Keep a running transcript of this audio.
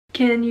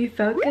Can you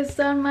focus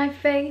on my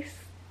face?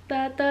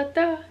 Da da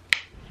da.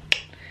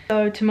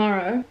 So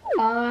tomorrow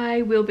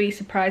I will be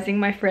surprising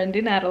my friend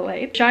in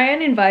Adelaide.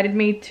 Cheyenne invited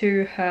me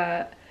to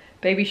her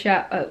baby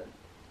shower.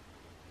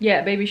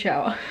 Yeah, baby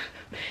shower.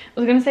 I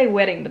was gonna say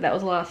wedding, but that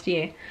was last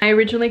year. I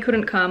originally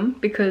couldn't come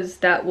because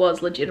that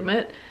was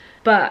legitimate,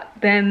 but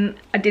then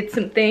I did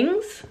some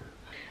things.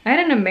 I had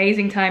an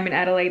amazing time in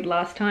Adelaide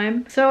last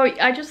time, so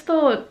I just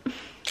thought,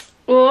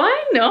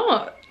 why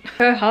not?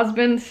 Her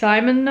husband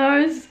Simon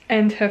knows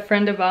and her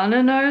friend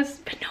Ivana knows,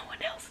 but no one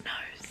else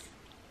knows.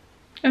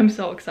 I'm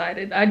so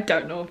excited. I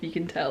don't know if you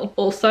can tell.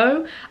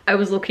 Also, I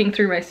was looking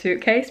through my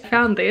suitcase,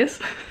 found this.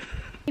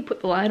 You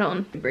put the light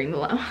on. Bring the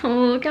light. Oh,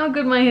 look how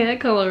good my hair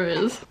color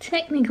is.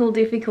 Technical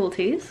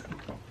difficulties.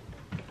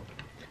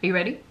 Are you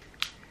ready?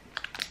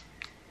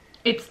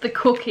 It's the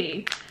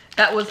cookie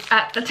that was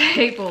at the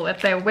table at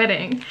their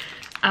wedding.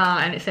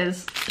 And it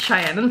says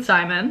Cheyenne and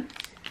Simon,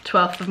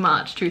 12th of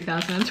March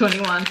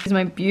 2021. This is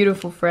my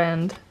beautiful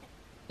friend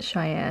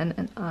Cheyenne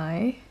and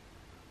I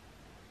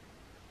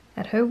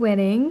at her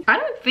wedding. I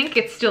don't think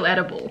it's still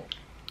edible.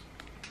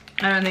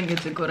 I don't think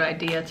it's a good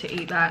idea to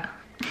eat that.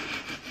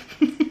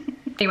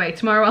 Anyway,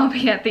 tomorrow I'll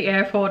be at the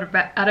airport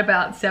at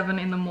about 7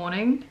 in the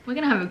morning. We're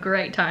gonna have a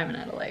great time in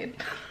Adelaide.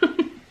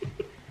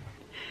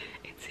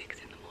 It's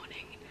 6 in the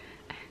morning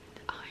and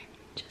I'm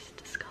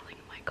just sculling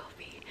my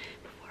coffee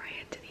before I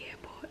head to the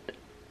airport.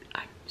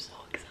 I'm so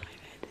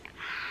excited.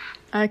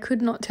 I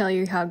could not tell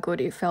you how good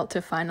it felt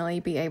to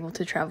finally be able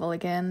to travel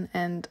again,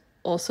 and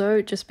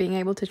also just being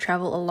able to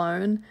travel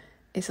alone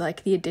is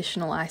like the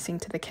additional icing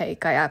to the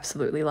cake. I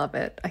absolutely love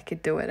it. I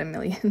could do it a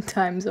million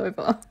times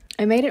over.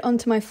 I made it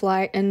onto my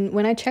flight, and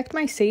when I checked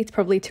my seats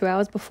probably 2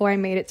 hours before I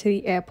made it to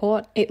the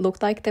airport, it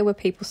looked like there were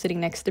people sitting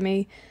next to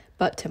me,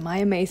 but to my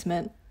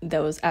amazement,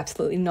 there was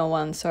absolutely no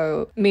one.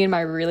 So me and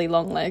my really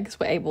long legs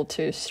were able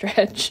to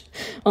stretch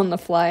on the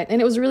flight,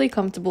 and it was a really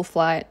comfortable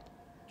flight.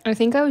 I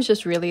think I was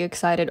just really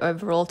excited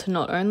overall to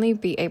not only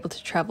be able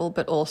to travel,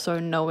 but also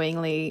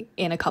knowingly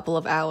in a couple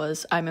of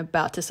hours, I'm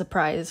about to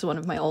surprise one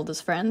of my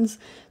oldest friends.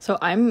 So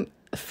I'm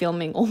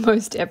filming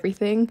almost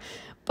everything,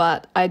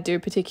 but I do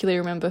particularly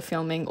remember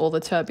filming all the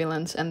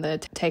turbulence and the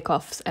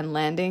takeoffs and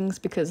landings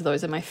because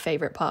those are my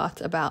favorite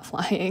parts about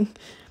flying.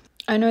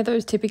 I know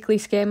those typically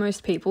scare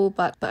most people,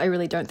 but I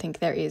really don't think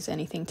there is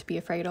anything to be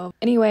afraid of.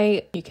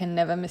 Anyway, you can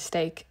never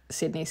mistake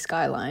Sydney's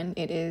skyline.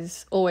 It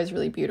is always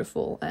really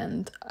beautiful,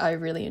 and I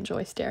really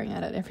enjoy staring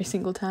at it every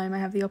single time I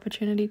have the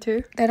opportunity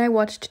to. Then I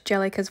watched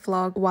Jellica's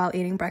vlog while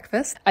eating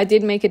breakfast. I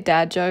did make a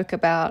dad joke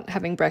about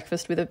having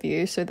breakfast with a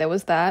view, so there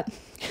was that.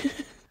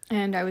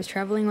 And I was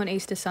traveling on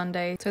Easter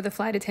Sunday, so the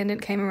flight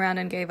attendant came around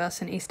and gave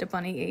us an Easter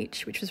bunny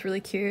each, which was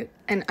really cute.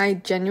 And I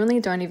genuinely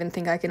don't even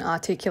think I can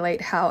articulate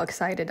how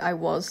excited I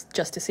was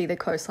just to see the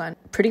coastline.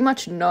 Pretty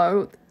much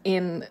know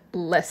in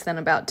less than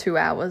about 2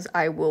 hours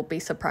I will be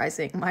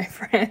surprising my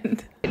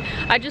friend.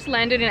 I just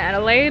landed in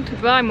Adelaide.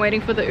 Well, I'm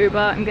waiting for the Uber.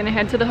 I'm gonna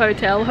head to the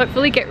hotel,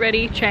 hopefully get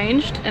ready,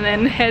 changed, and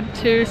then head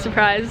to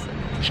surprise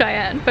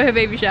Cheyenne for her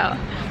baby shower.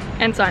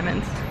 And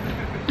Simon's.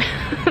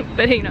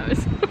 But he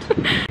knows.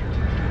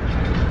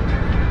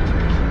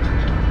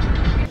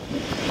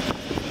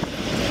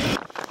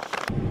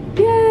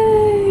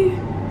 Yay!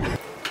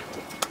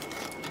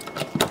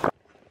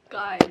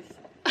 Guys,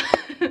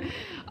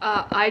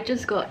 I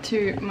just got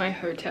to my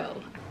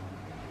hotel.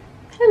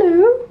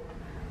 Hello.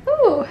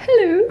 Oh,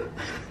 hello.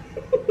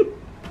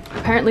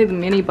 Apparently the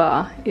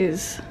minibar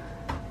is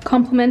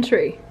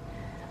complimentary.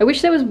 I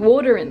wish there was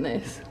water in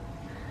this.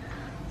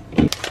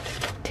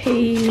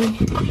 Tea.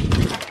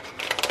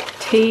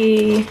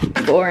 Tea.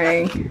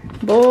 Boring.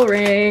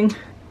 Boring.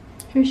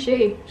 Who's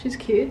she? She's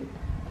cute.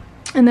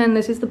 And then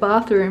this is the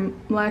bathroom.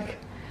 Like,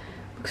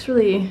 looks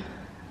really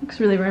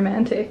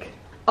romantic.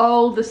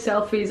 Oh, the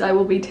selfies I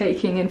will be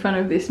taking in front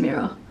of this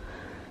mirror.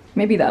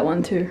 Maybe that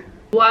one too.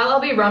 While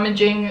I'll be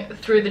rummaging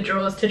through the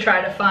drawers to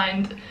try to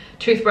find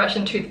toothbrush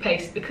and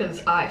toothpaste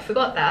because I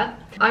forgot that,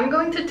 I'm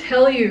going to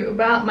tell you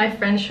about my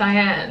friend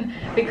Cheyenne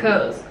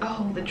because,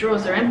 oh, the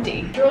drawers are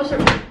empty. Drawers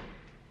are...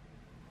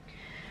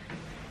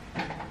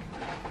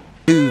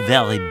 2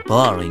 very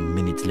boring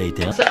minutes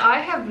later. So I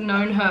have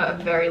known her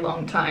a very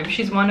long time.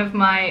 She's one of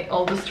my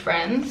oldest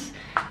friends.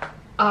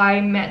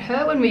 I met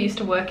her when we used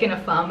to work in a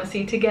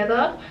pharmacy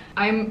together.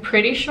 I'm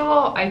pretty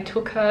sure I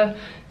took her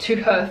to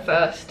her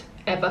first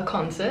ever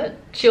concert.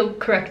 She'll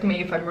correct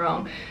me if I'm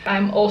wrong.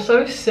 I'm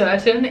also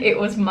certain it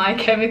was My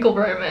Chemical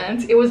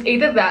Romance. It was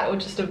either that or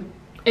just an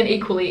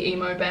equally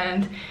emo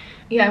band.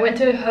 Yeah, I went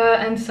to her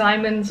and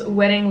Simon's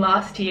wedding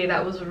last year.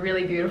 That was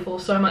really beautiful,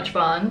 so much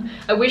fun.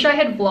 I wish I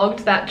had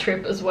vlogged that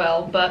trip as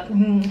well, but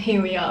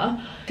here we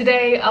are.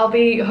 Today I'll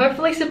be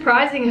hopefully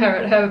surprising her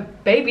at her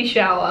baby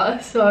shower,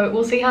 so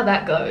we'll see how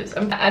that goes.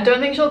 I don't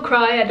think she'll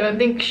cry, I don't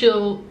think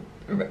she'll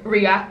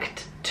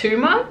react too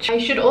much. I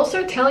should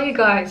also tell you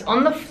guys,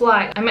 on the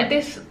flight, I met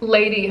this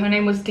lady, her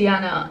name was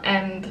Diana,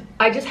 and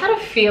I just had a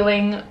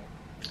feeling.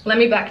 Let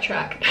me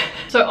backtrack.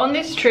 So on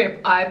this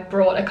trip, I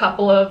brought a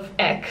couple of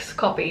X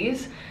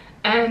copies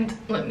And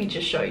let me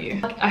just show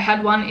you. I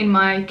had one in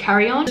my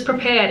carry-on, just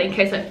prepared in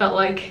case I felt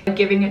like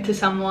giving it to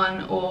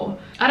someone, or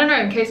I don't know,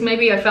 in case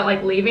maybe I felt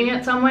like leaving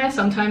it somewhere.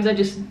 Sometimes I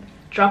just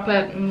drop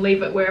it and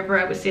leave it wherever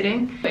I was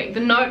sitting. The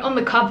note on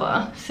the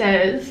cover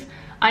says,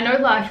 "I know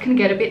life can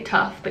get a bit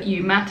tough, but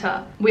you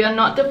matter. We are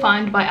not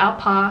defined by our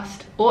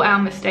past or our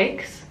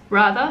mistakes,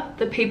 rather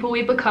the people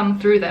we become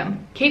through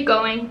them. Keep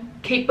going,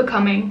 keep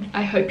becoming.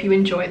 I hope you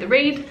enjoy the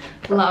read.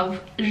 Love,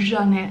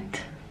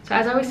 Janette." So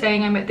as I was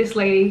saying, I met this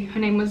lady, her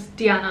name was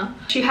Diana.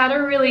 She had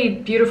a really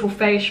beautiful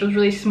face, she was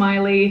really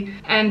smiley,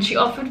 and she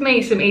offered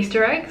me some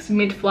Easter eggs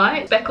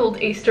mid-flight. Speckled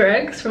Easter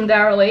eggs from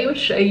Darrell,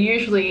 which are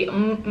usually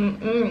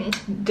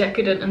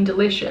decadent and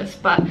delicious,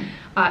 but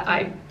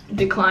I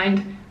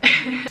declined.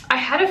 I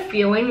had a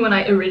feeling when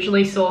I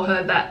originally saw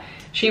her that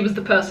she was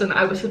the person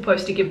I was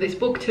supposed to give this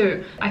book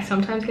to. I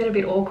sometimes get a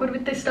bit awkward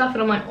with this stuff,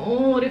 and I'm like,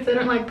 oh, what if they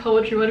don't like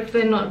poetry? What if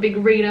they're not a big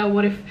reader?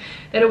 What if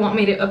they don't want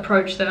me to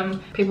approach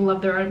them? People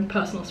love their own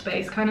personal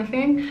space kind of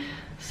thing.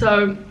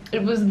 So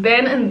it was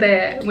then and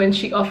there when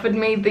she offered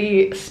me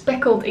the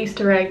speckled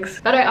Easter eggs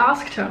that I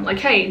asked her, like,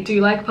 hey, do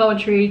you like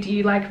poetry? Do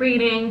you like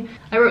reading?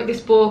 I wrote this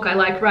book. I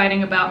like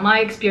writing about my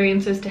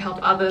experiences to help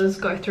others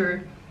go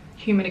through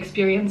human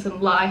experience and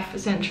life,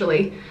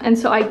 essentially. And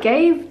so I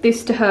gave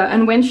this to her,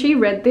 and when she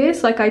read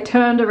this, like, I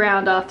turned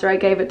around after I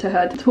gave it to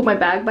her to put my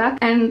bag back,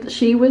 and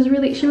she was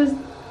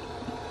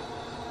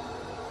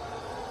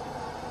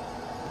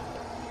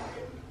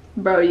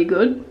bro, you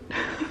good?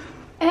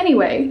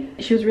 Anyway,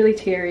 she was really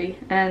teary,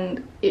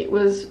 and it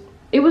was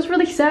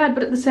really sad,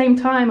 but at the same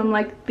time I'm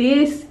like,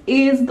 this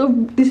is the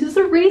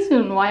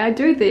reason why I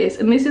do this,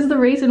 and this is the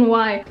reason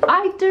why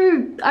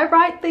I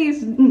write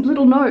these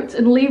little notes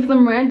and leave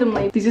them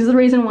randomly. This is the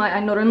reason why I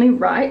not only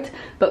write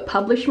but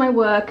publish my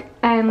work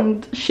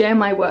and share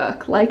my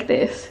work like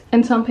this.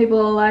 And some people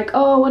are like,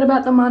 oh, what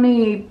about the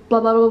money, blah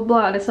blah blah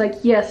blah, and it's like,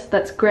 yes,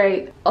 that's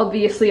great,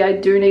 obviously I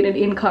do need an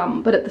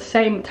income, but at the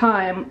same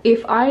time,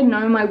 if I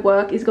know my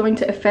work is going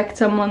to affect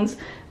someone's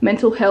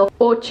mental health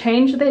or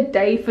change their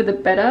day for the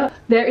better,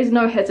 there is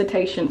no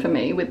hesitation for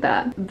me with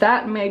that.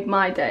 That made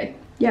my day.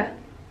 Yeah.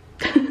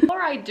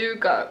 Before I do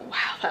go,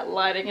 wow, that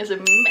lighting is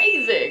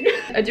amazing.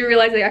 I do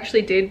realize I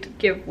actually did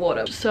give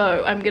water,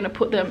 so I'm gonna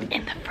put them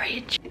in the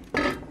fridge.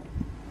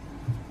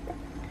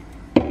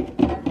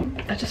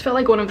 I just felt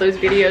like one of those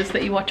videos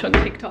that you watch on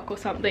TikTok or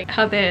something,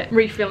 how they're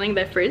refilling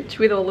their fridge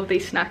with all of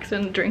these snacks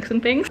and drinks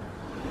and things.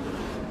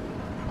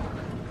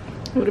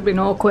 It would have been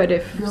awkward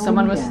if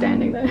someone was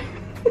standing there.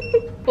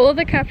 All of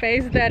the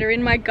cafes that are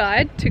in my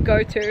guide to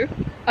go to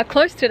are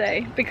closed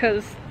today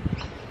because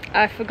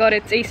I forgot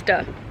it's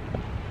Easter.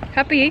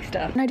 Happy Easter.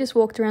 And I just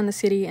walked around the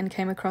city and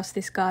came across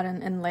this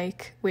garden and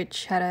lake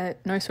which had a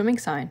no swimming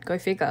sign. Go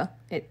figure.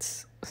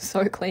 It's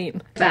so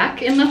clean.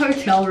 Back in the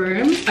hotel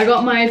room, I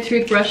got my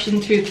toothbrush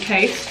and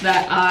toothpaste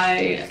that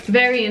I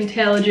very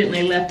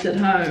intelligently left at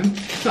home.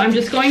 So I'm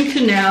just going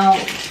to now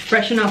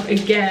freshen up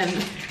again,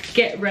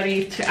 get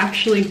ready to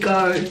actually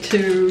go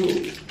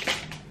to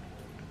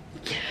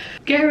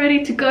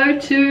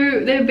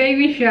their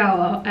baby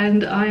shower,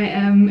 and I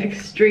am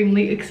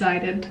extremely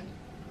excited.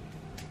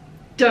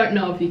 Don't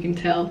know if you can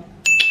tell.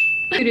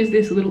 It is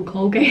this little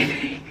Colgate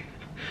thing.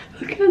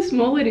 Look how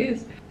small it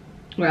is.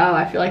 Wow,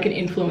 I feel like an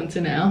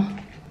influencer now.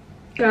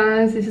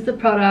 Guys, this is the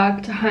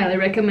product. I highly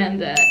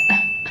recommend it.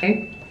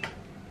 Okay.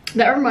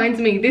 That reminds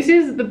me, this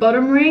is the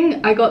bottom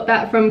ring. I got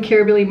that from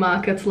Kirribilli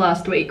Markets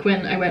last week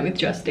when I went with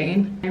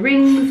Justine. My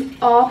ring's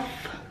off.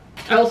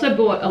 I also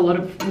bought a lot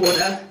of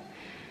water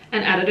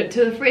and added it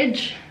to the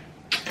fridge.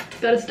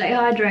 Gotta stay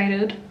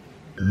hydrated.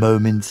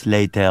 Moments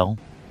later.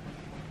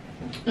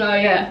 Oh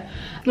yeah.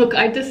 Look,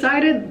 I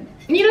decided,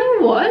 you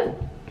know what?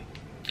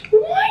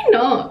 Why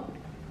not?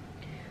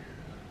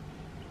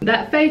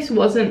 That face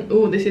wasn't,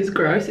 oh, this is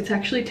gross. It's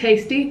actually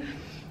tasty.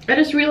 I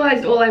just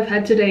realized all I've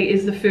had today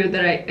is the food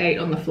that I ate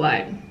on the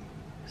flight.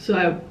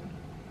 So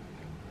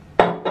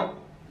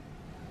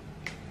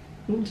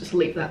we'll just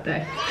leave that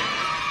there.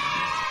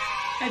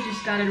 I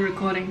just started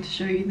recording to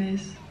show you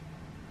this.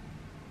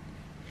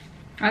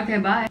 Okay,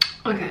 bye.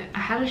 Okay, I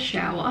had a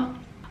shower.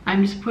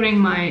 I'm just putting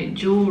my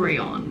jewelry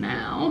on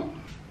now.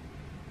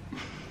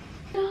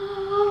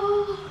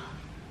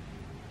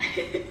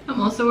 I'm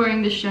also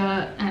wearing the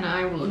shirt, and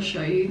I will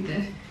show you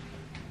the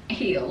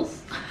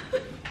heels.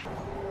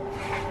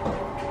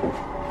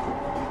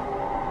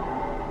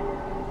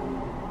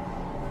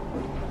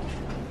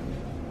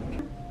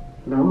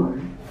 No.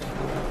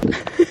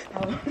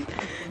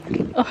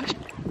 Oh.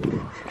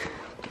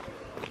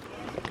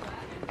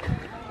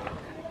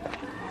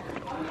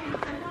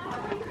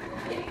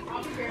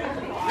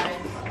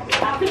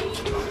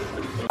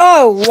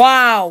 Oh,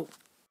 wow.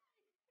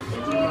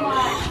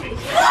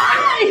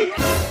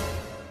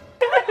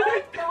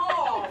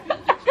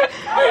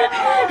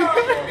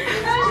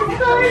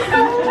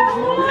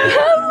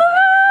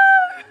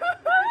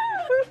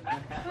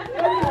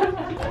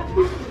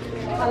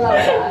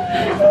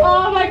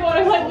 Oh my god,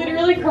 I'm like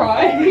literally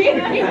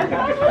crying. I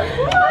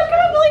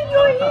can't believe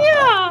you're here.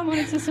 I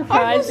wanted to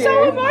surprise you. I'm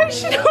so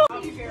emotional.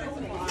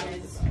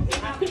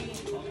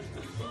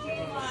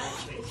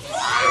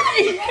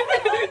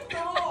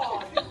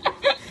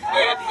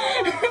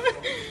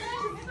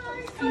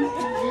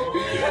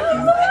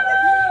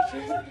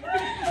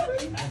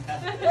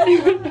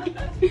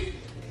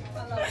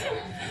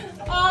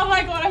 Oh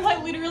my god, I'm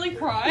like literally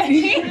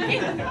crying.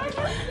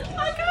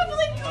 I can't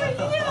believe you're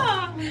here.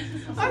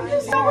 I'm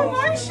just so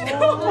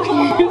emotional.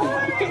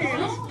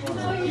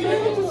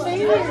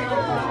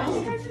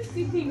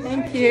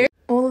 Thank you.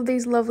 All of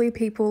these lovely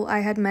people I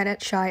had met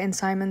at Shy and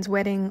Simon's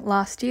wedding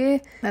last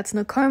year. That's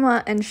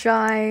Nakoma and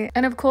Shy,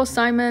 and of course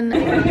Simon. The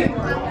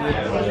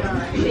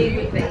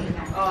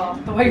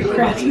way you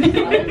grabbed me.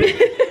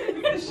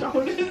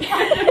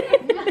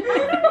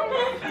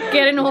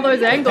 Get in all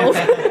those angles.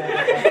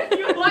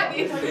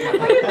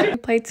 We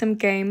played some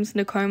games.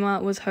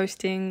 Nakoma was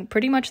hosting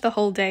pretty much the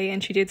whole day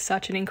and she did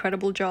such an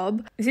incredible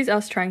job. This is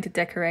us trying to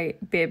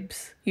decorate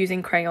bibs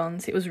using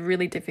crayons. It was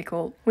really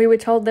difficult. We were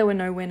told there were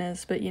no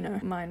winners, but you know,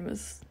 mine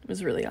was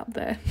really up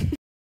there.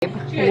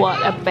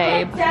 What a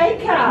babe.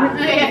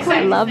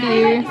 I love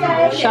you.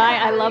 Shy,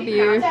 I love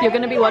you. You're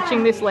going to be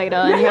watching this later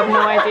and you have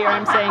no idea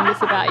I'm saying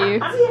this about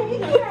you.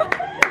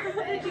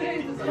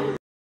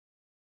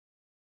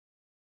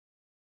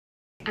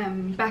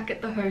 I'm back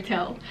at the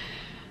hotel.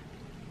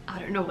 I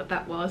don't know what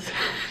that was.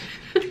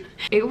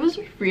 It was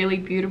a really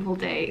beautiful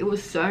day. It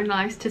was so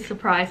nice to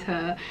surprise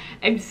her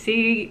and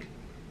see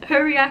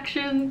her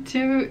reaction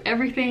to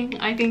everything.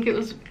 I think it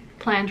was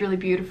planned really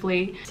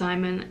beautifully.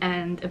 Simon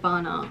and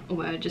Ivana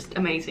were just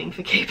amazing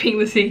for keeping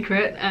the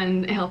secret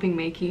and help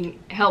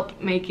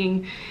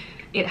making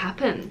it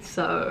happen.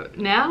 So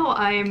now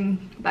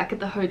I'm back at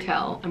the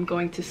hotel. I'm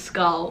going to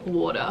scull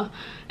water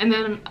and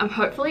then I'm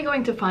hopefully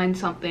going to find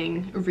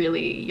something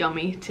really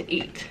yummy to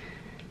eat.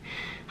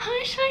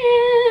 Hi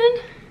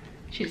Cheyenne!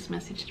 She just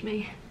messaged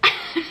me.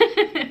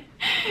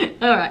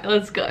 Alright,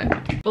 let's go.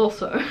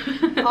 Also,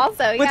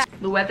 yeah.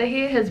 The weather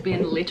here has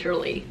been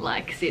literally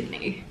like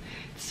Sydney.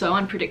 It's so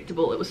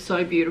unpredictable. It was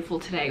so beautiful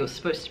today. It was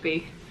supposed to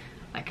be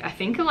like, I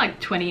think like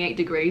 28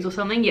 degrees or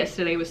something.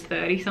 Yesterday was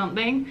 30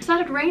 something. It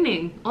started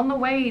raining. On the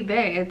way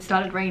there, it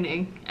started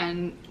raining.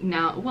 And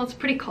now, well, it's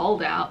pretty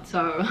cold out,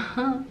 so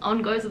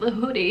on goes the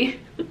hoodie.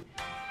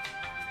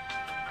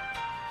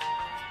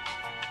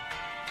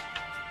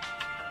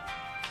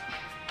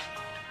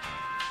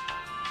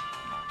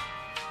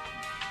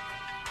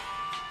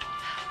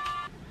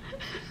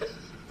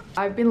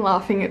 I've been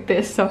laughing at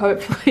this, so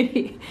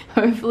hopefully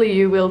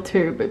you will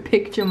too, but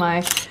picture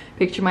my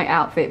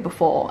outfit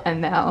before and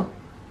now.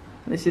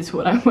 This is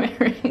what I'm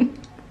wearing.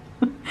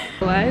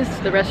 Guys,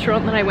 the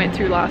restaurant that I went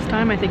to last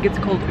time, I think it's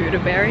called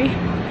Udaberry,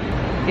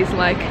 is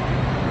like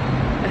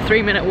a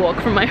 3-minute walk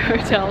from my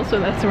hotel, so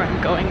that's where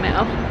I'm going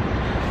now.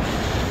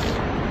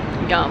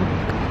 Yum.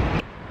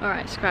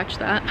 Alright, scratch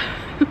that.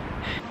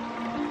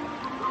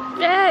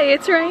 Yay,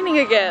 it's raining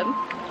again.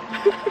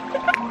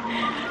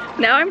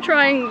 Now I'm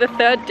trying the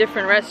third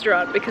different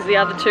restaurant because the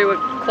other two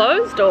are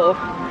closed, or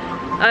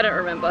I don't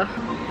remember.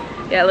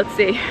 Yeah, let's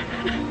see.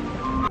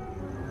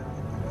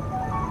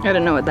 I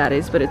don't know what that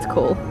is, but it's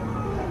cool.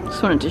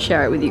 Just wanted to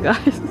share it with you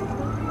guys.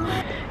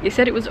 You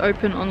said it was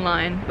open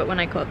online, but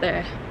when I got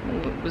there,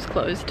 it was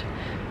closed.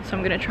 So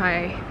I'm gonna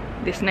try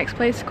this next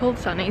place called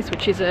Sunny's,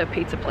 which is a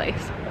pizza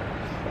place.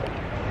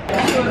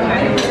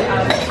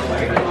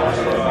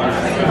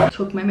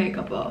 Took my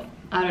makeup off.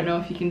 I don't know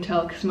if you can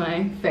tell because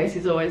my face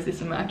is always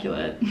this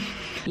immaculate.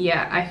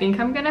 Yeah, I think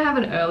I'm gonna have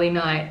an early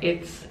night.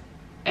 It's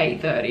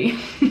 8:30.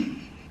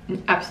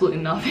 Absolutely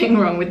nothing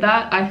wrong with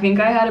that. I think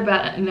I had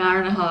about an hour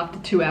and a half to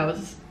 2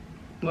 hours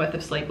worth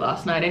of sleep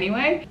last night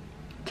anyway.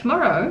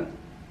 Tomorrow,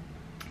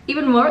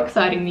 even more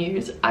exciting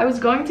news. I was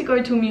going to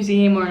go to a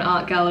museum or an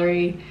art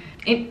gallery.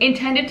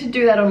 Intended to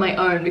do that on my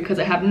own because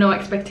I have no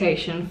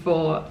expectation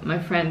for my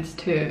friends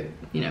to,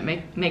 you know,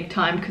 make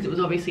time because it was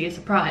obviously a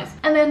surprise.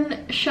 And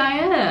then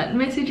Cheyenne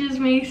messages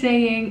me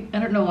saying, I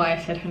don't know why I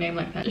said her name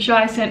like that.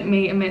 Shy sent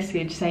me a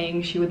message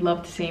saying she would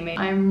love to see me.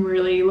 I'm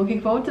really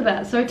looking forward to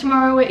that. So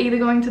tomorrow we're either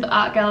going to the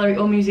art gallery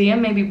or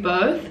museum, maybe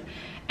both.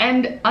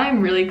 And I'm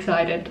really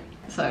excited.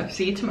 So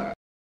see you tomorrow.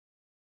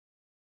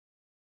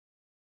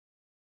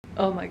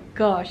 Oh my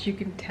gosh, you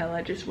can tell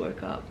I just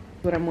woke up.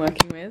 What I'm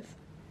working with.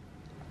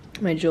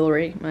 My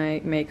jewelry,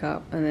 my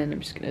makeup, and then I'm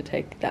just gonna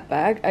take that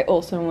bag. I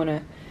also want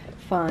to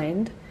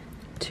find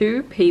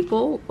 2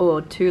 people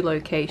or 2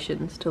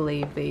 locations to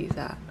leave these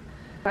at.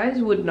 You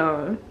guys would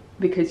know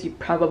because you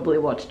probably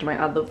watched my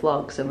other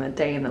vlogs and my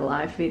day in the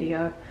life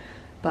video,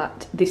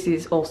 but this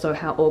is also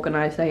how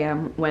organized I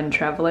am when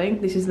traveling.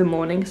 This is the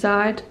morning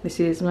side, this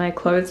is my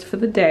clothes for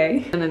the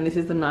day, and then this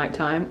is the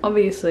nighttime.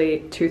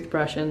 Obviously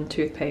toothbrush and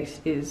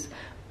toothpaste is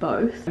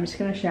both. I'm just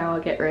gonna shower,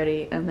 get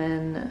ready, and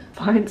then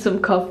find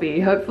some coffee.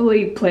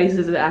 Hopefully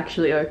places are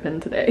actually open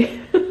today.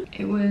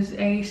 It was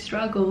a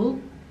struggle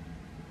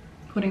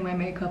putting my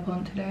makeup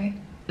on today.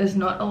 There's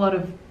not a lot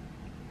of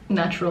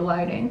natural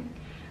lighting,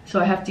 so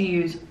I have to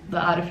use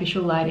the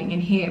artificial lighting in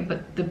here,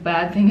 but the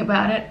bad thing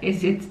about it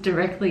is it's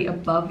directly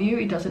above you.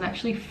 It doesn't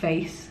actually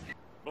face.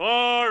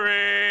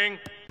 Boring!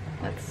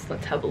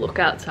 Let's have a look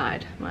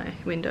outside my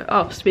window.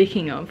 Oh,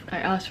 speaking of, I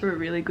asked for a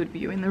really good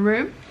view in the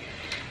room.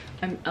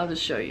 I'll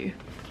just show you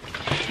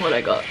what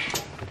I got.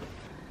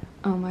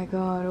 Oh my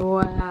god,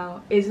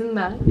 wow. Isn't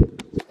that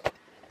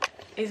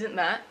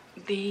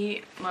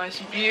the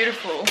most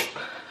beautiful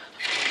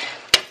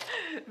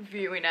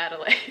view in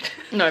Adelaide?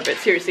 No, but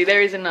seriously,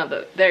 there is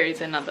another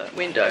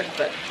window,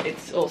 but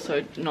it's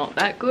also not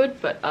that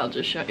good, but I'll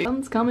just show you.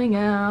 Sun's coming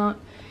out.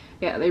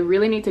 Yeah, they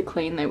really need to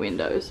clean their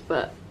windows,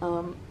 but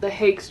the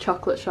Hakes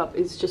chocolate shop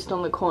is just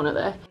on the corner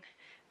there.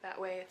 That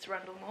way it's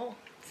Rundle Mall.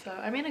 So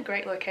I'm in a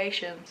great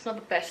location. It's not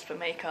the best for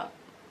makeup.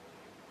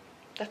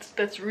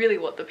 That's really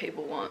what the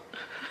people want.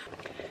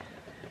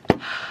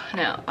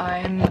 Now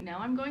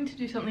I'm going to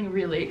do something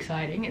really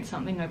exciting. It's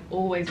something I've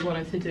always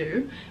wanted to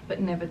do,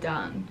 but never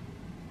done.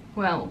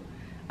 Well,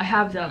 I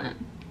have done it,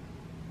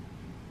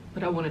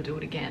 but I want to do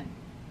it again.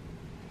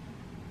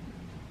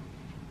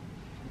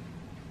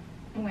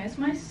 Where's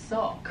my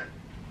sock?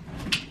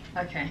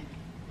 Okay,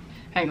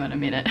 hang on a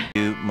minute. A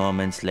few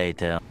moments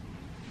later.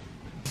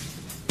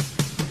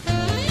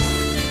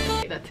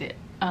 That's it.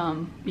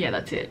 Yeah,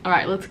 that's it. All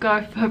right, let's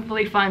go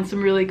hopefully find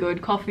some really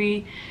good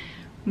coffee,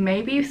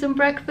 maybe some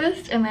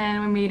breakfast, and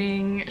then we're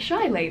meeting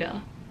Shy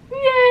later.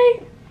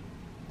 Yay!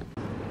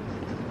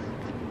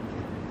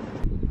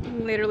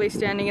 I'm literally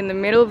standing in the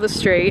middle of the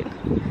street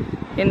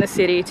in the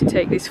city to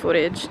take this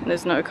footage.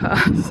 There's no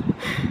cars.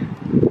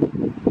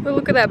 But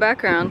look at that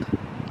background.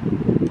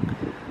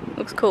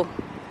 Looks cool.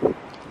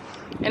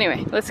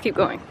 Anyway, let's keep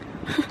going.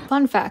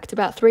 Fun fact,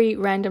 about 3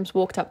 randoms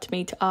walked up to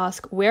me to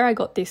ask where I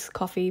got this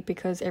coffee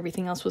because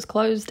everything else was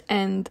closed,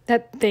 and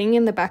that thing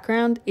in the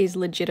background is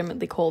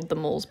legitimately called the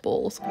Mall's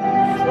Balls.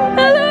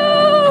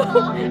 Hello!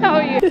 How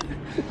are you?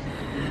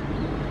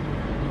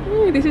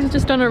 Ooh, this is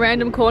just on a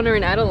random corner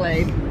in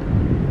Adelaide.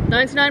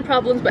 99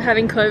 problems, but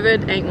having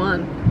COVID ain't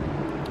one.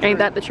 Ain't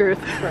that the truth?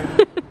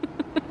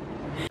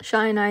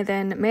 Shy and I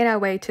then made our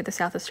way to the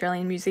South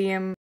Australian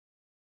Museum.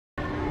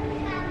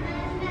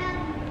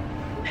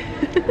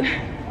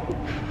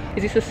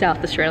 Is this the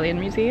South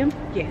Australian Museum?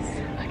 Yes.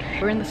 Okay.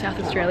 We're in the South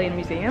Australian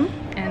Museum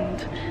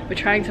and we're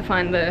trying to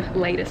find the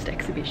latest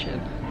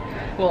exhibition.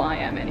 Well, I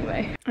am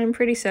anyway. I'm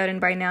pretty certain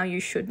by now you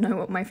should know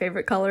what my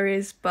favourite colour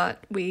is,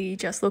 but we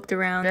just looked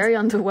around. Very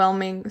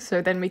underwhelming, so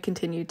then we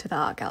continued to the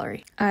art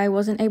gallery. I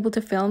wasn't able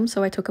to film,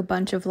 so I took a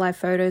bunch of live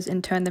photos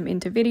and turned them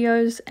into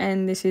videos,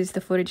 and this is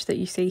the footage that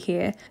you see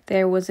here.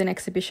 There was an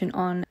exhibition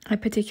on. I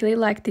particularly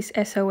liked this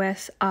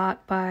SOS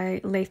art by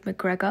Leith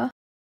McGregor.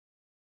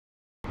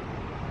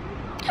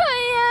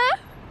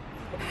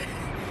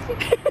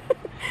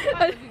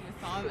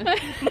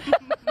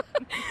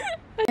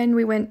 And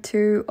we went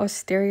to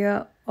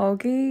Osteria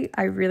Oggi.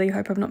 I really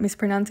hope I'm not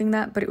mispronouncing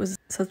that, but it was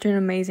such an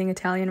amazing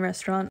Italian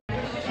restaurant.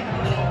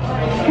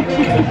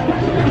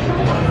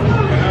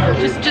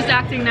 Just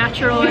acting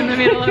natural in the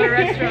middle of a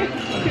restaurant.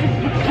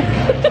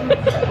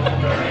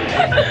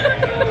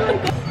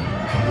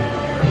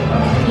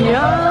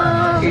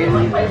 Yum!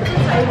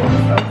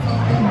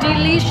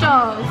 Delicious!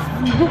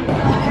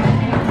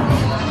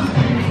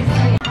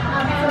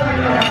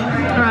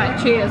 Alright,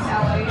 cheers.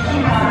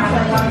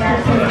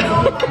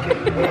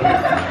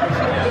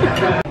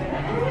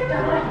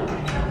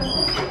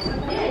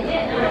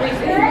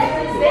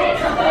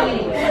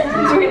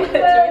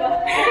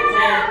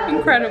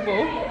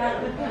 Incredible.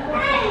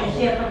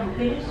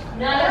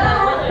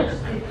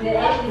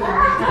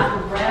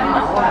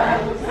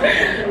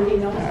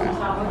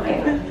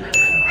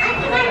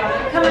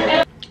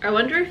 I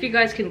wonder if you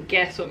guys can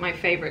guess what my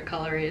favorite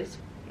color is.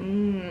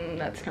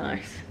 That's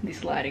nice.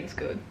 This lighting's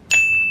good.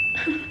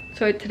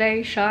 So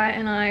today Shy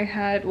and I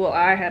had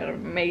an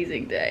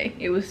amazing day.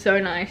 It was so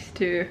nice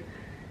to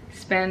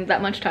spend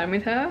that much time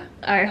with her.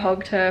 I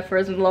hugged her for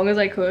as long as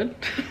I could.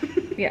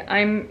 Yeah,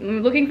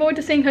 I'm looking forward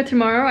to seeing her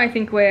tomorrow. I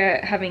think we're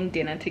having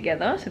dinner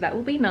together, so that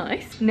will be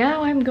nice.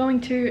 Now I'm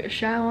going to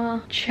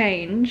shower,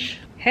 change,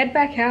 head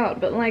back out,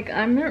 but like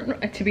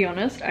to be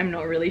honest, I'm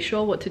not really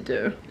sure what to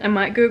do. I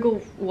might Google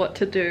what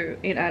to do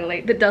in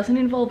Adelaide that doesn't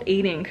involve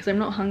eating because I'm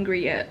not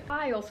hungry yet.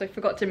 I also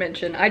forgot to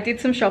mention, I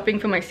did some shopping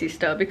for my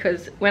sister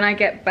because when I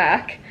get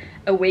back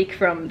a week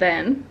from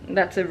then,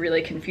 that's a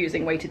really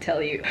confusing way to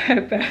tell you.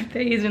 Her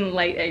birthday is in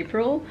late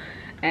April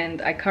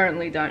and I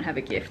currently don't have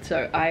a gift,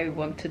 so I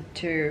wanted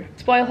to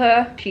spoil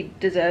her. She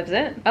deserves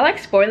it. I like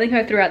spoiling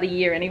her throughout the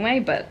year anyway,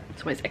 but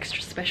it's always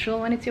extra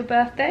special when it's your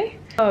birthday.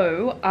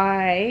 So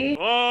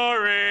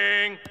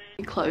boring.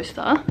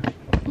 Closer,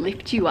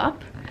 lift you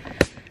up,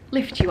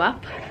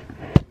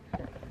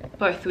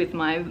 both with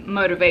my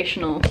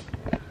motivational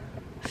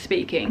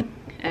speaking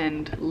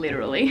and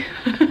literally.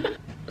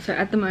 So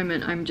at the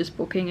moment I'm just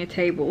booking a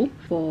table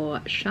for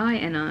Shy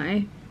and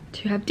I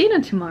to have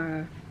dinner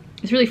tomorrow.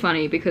 It's really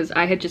funny because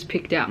I had just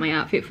picked out my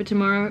outfit for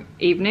tomorrow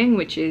evening,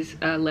 which is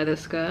a leather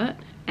skirt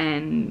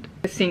and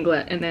a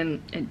singlet and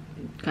then a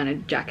kind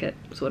of jacket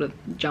sort of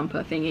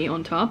jumper thingy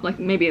on top. Like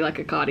maybe like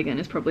a cardigan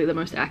is probably the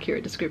most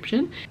accurate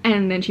description.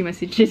 And then she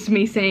messages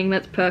me saying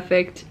that's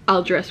perfect,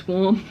 I'll dress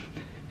warm.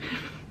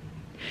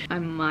 I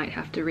might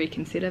have to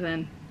reconsider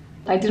then.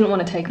 I didn't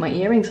want to take my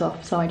earrings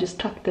off, so I just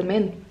tucked them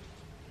in.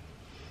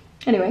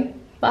 Anyway,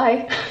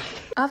 bye.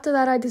 After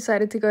that, I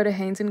decided to go to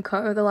Haynes &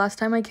 Co. The last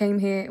time I came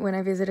here when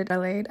I visited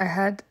Adelaide, I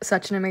had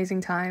such an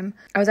amazing time.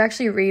 I was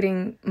actually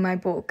reading my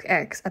book,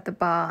 X, at the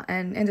bar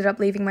and ended up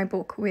leaving my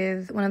book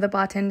with one of the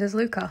bartenders,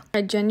 Luca.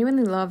 I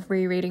genuinely love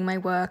rereading my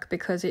work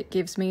because it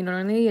gives me not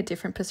only a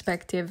different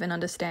perspective and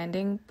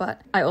understanding,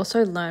 but I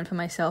also learn for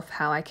myself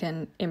how I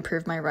can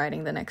improve my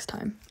writing the next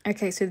time.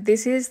 Okay, so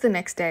this is the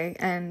next day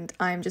and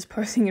I'm just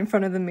posing in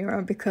front of the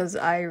mirror because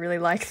I really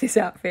like this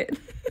outfit.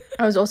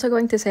 I was also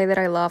going to say that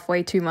I laugh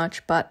way too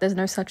much, but there's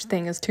no such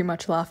thing as too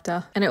much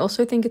laughter. And I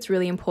also think it's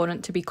really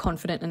important to be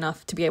confident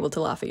enough to be able to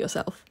laugh at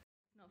yourself.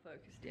 Not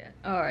focused yet.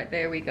 Alright,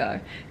 there we go.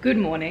 Good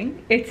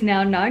morning. It's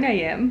now 9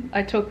 AM.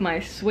 I took my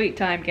sweet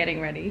time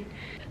getting ready.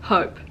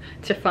 Hope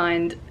to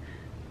find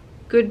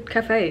good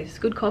cafes,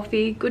 good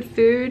coffee, good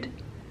food.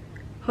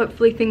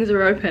 Hopefully things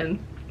are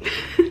open.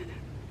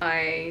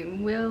 I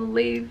will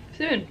leave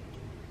soon.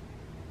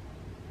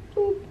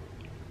 Boop.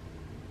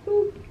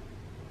 Boop.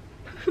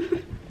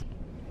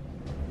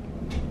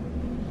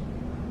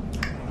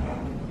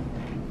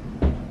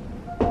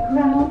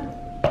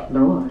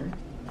 Lord.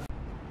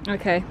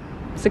 Okay,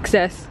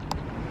 success.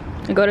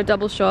 I got a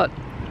double shot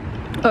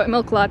oat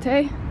milk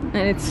latte and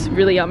it's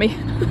really yummy.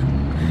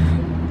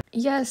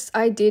 Yes,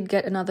 I did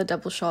get another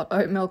double shot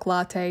oat milk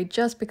latte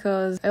just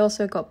because I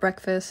also got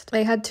breakfast.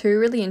 They had two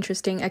really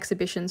interesting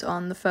exhibitions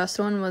on. The first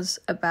one was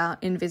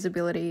about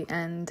invisibility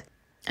and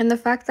the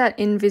fact that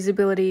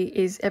invisibility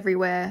is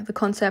everywhere. The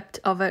concept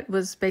of it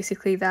was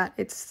basically that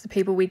it's the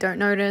people we don't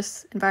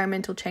notice,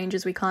 environmental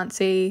changes we can't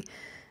see,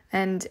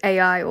 and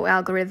AI or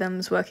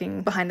algorithms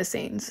working behind the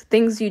scenes.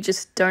 Things you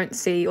just don't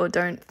see or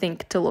don't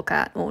think to look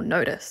at or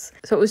notice.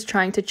 So it was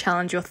trying to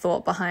challenge your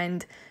thought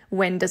behind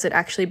when does it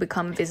actually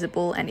become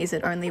visible and is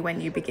it only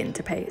when you begin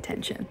to pay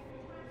attention?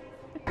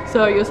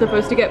 So you're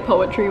supposed to get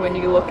poetry when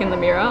you look in the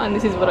mirror and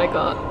this is what I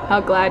got.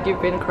 How glad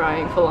you've been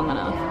crying for long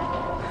enough.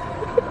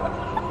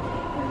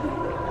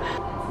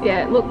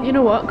 Yeah, look, you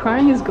know what?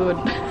 Crying is good.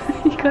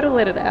 You gotta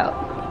let it out.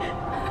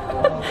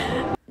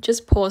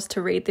 Just pause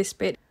to read this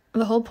bit.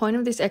 The whole point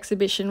of this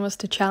exhibition was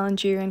to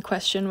challenge you and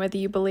question whether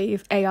you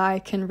believe AI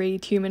can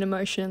read human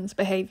emotions,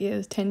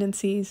 behaviours,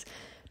 tendencies,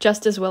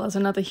 just as well as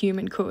another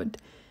human could.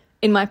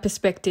 In my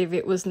perspective,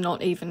 it was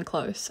not even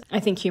close. I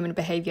think human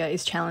behaviour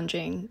is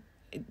challenging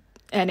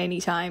at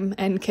any time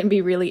and can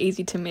be really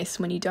easy to miss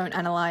when you don't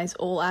analyse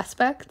all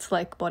aspects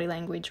like body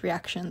language,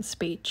 reactions,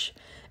 speech,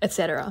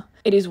 etc.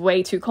 It is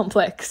way too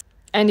complex.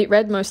 And it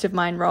read most of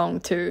mine wrong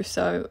too,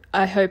 so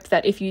I hope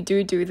that if you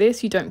do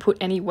this, you don't put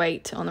any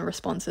weight on the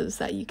responses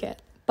that you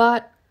get.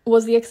 But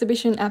was the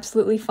exhibition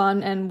absolutely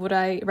fun and would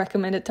I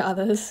recommend it to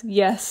others?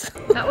 Yes.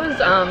 That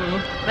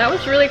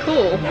was really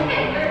cool.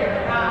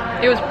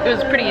 It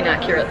was pretty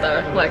inaccurate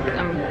though, like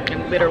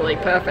I'm literally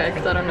perfect.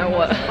 I don't know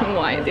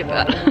why I did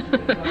that.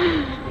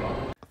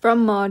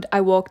 From Mod,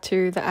 I walked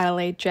to the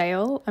Adelaide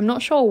jail. I'm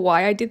not sure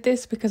why I did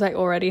this because I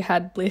already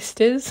had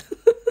blisters.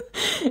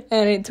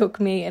 And it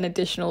took me an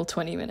additional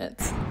 20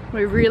 minutes.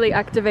 We're really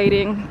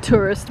activating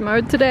tourist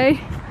mode today.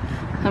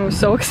 I'm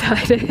so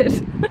excited.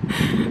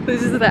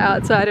 This is the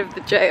outside of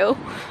the jail.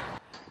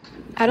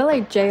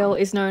 Adelaide Jail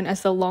is known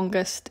as the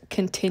longest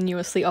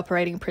continuously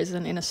operating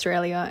prison in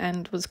Australia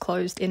and was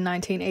closed in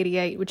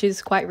 1988, which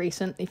is quite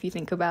recent if you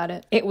think about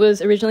it. It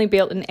was originally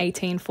built in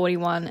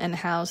 1841 and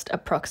housed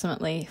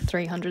approximately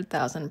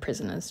 300,000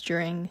 prisoners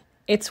during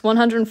its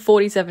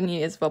 147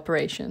 years of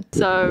operation.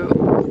 So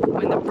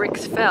when the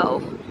bricks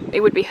fell, it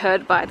would be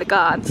heard by the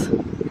guards,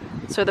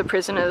 so the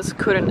prisoners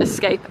couldn't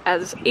escape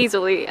as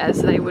easily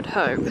as they would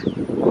hope.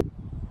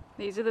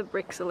 These are the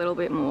bricks a little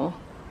bit more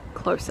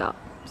close up,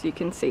 so you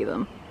can see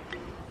them.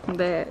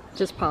 They're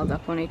just piled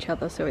up on each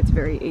other, so it's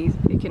very easy.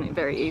 It can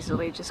very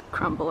easily just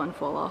crumble and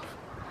fall off.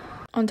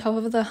 On top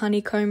of the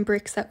honeycomb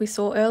bricks that we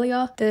saw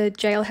earlier, the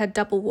jail had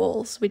double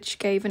walls, which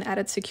gave an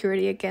added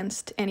security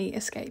against any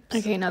escapes.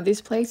 Okay, now this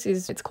place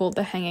it's called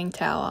the Hanging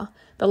Tower.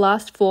 The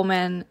last 4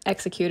 men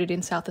executed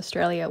in South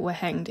Australia were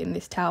hanged in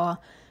this tower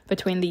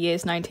between the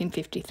years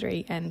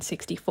 1953 and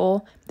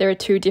 64. There are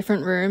 2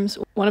 different rooms.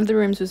 One of the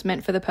rooms was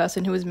meant for the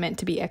person who was meant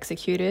to be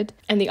executed,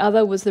 and the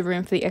other was the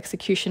room for the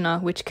executioner,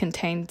 which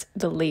contained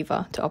the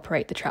lever to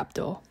operate the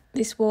trapdoor.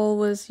 This wall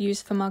was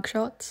used for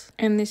mugshots,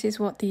 and this is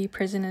what the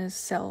prisoners'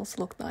 cells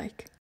looked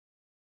like.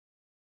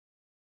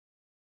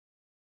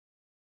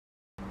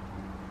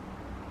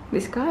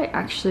 This guy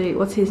actually,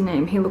 what's his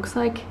name? He looks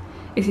like,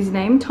 is his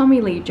name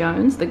Tommy Lee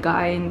Jones, the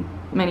guy in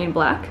Men in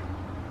Black?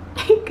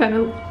 He kind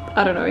of,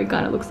 I don't know, he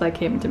kind of looks like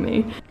him to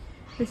me.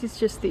 This is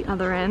just the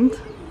other end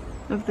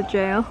of the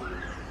jail.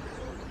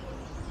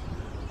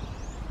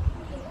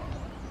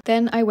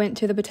 Then I went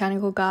to the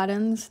botanical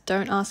gardens.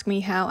 Don't ask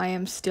me how I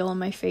am still on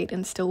my feet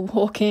and still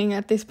walking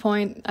at this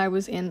point. I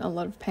was in a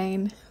lot of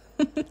pain.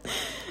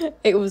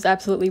 It was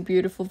absolutely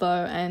beautiful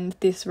though, and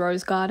this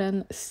rose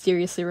garden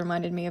seriously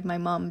reminded me of my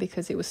mum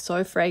because it was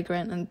so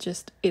fragrant and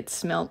just it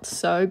smelt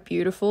so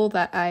beautiful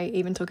that I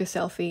even took a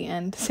selfie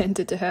and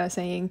sent it to her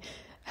saying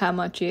how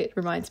much it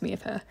reminds me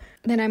of her.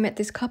 Then I met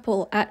this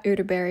couple at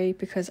Udaberry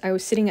because I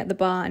was sitting at the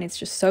bar and it's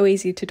just so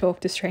easy to talk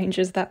to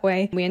strangers that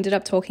way. We ended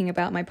up talking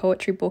about my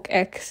poetry book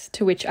X,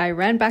 to which I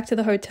ran back to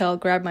the hotel,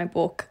 grabbed my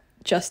book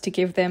just to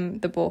give them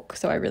the book,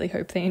 so I really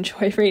hope they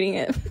enjoy reading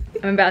it.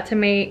 I'm about to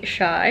meet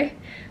Shy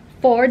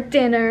for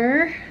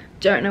dinner.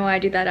 Don't know why I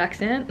did that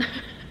accent.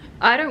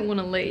 I don't want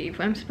to leave.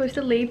 I'm supposed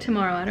to leave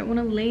tomorrow. I don't want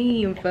to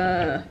leave.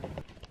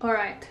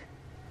 Alright.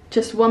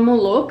 Just one more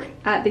look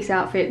at this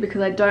outfit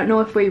because I don't know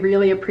if we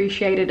really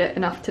appreciated it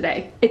enough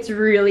today. It's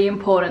really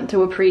important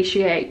to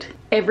appreciate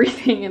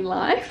everything in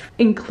life,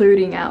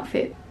 including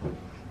outfit.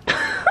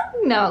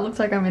 Now it looks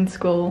like I'm in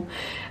school.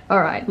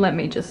 All right, let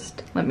me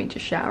just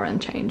shower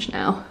and change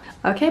now.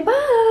 Okay,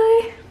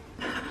 bye.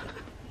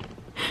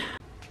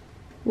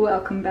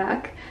 Welcome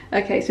back.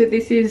 Okay, so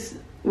this is,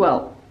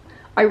 well,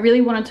 I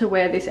really wanted to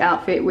wear this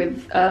outfit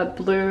with a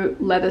blue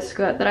leather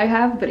skirt that I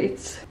have, but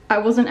I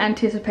wasn't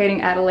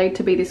anticipating Adelaide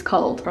to be this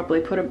cold. Probably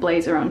put a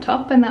blazer on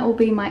top and that will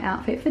be my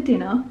outfit for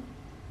dinner.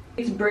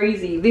 It's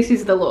breezy. This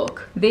is the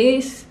look.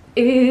 This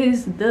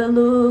is the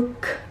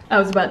look. I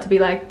was about to be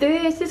like,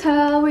 this is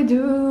how we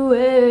do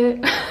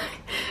it.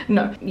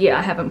 No, yeah,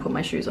 I haven't put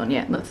my shoes on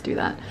yet. Let's do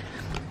that.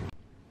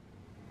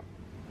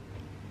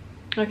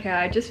 Okay,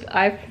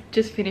 I've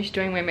just finished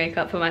doing my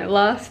makeup for my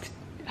last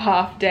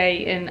half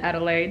day in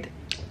Adelaide.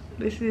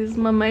 This is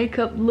my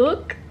makeup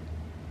look.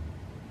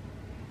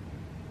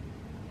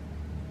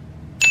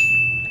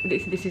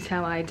 This is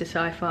how I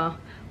decipher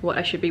what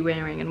I should be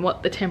wearing and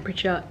what the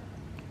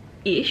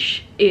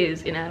temperature-ish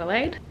is in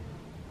Adelaide.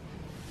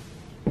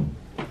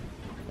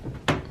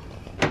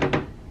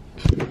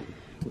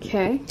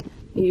 Okay,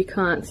 you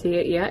can't see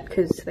it yet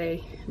because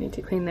they need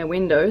to clean their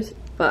windows,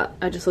 but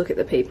I just look at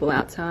the people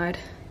outside,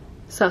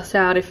 suss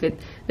out if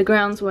the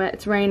ground's wet,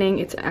 it's raining,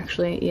 it's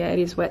actually, yeah, it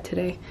is wet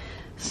today.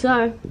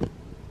 So,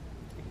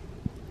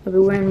 I'll be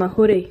wearing my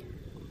hoodie.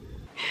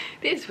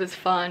 This was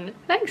fun.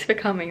 Thanks for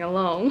coming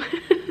along.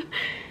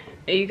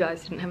 You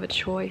guys didn't have a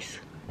choice.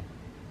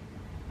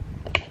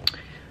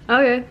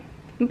 Okay,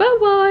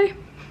 bye-bye.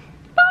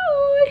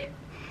 Bye.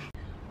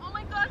 Oh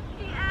my gosh,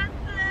 she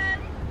answered.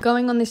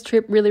 Going on this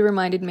trip really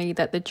reminded me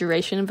that the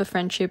duration of a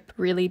friendship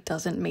really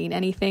doesn't mean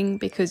anything,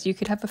 because you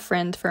could have a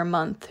friend for a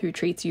month who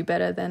treats you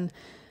better than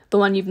the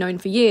one you've known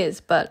for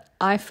years, but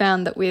I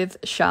found that with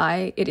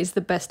Shy, it is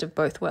the best of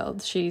both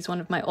worlds. She's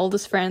one of my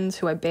oldest friends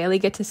who I barely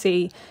get to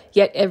see,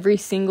 yet every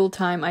single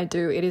time I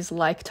do, it is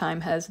like time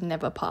has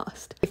never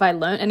passed. If I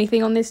learned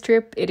anything on this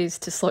trip, it is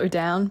to slow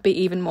down, be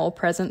even more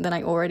present than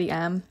I already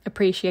am,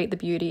 appreciate the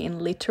beauty in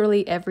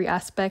literally every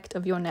aspect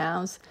of your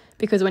nows,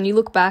 because when you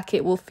look back,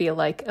 it will feel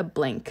like a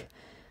blink.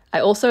 I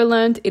also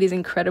learned it is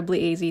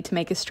incredibly easy to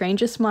make a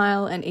stranger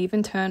smile and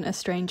even turn a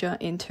stranger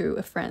into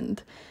a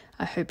friend.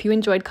 I hope you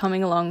enjoyed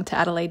coming along to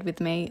Adelaide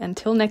with me.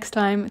 Until next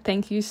time,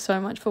 thank you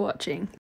so much for watching.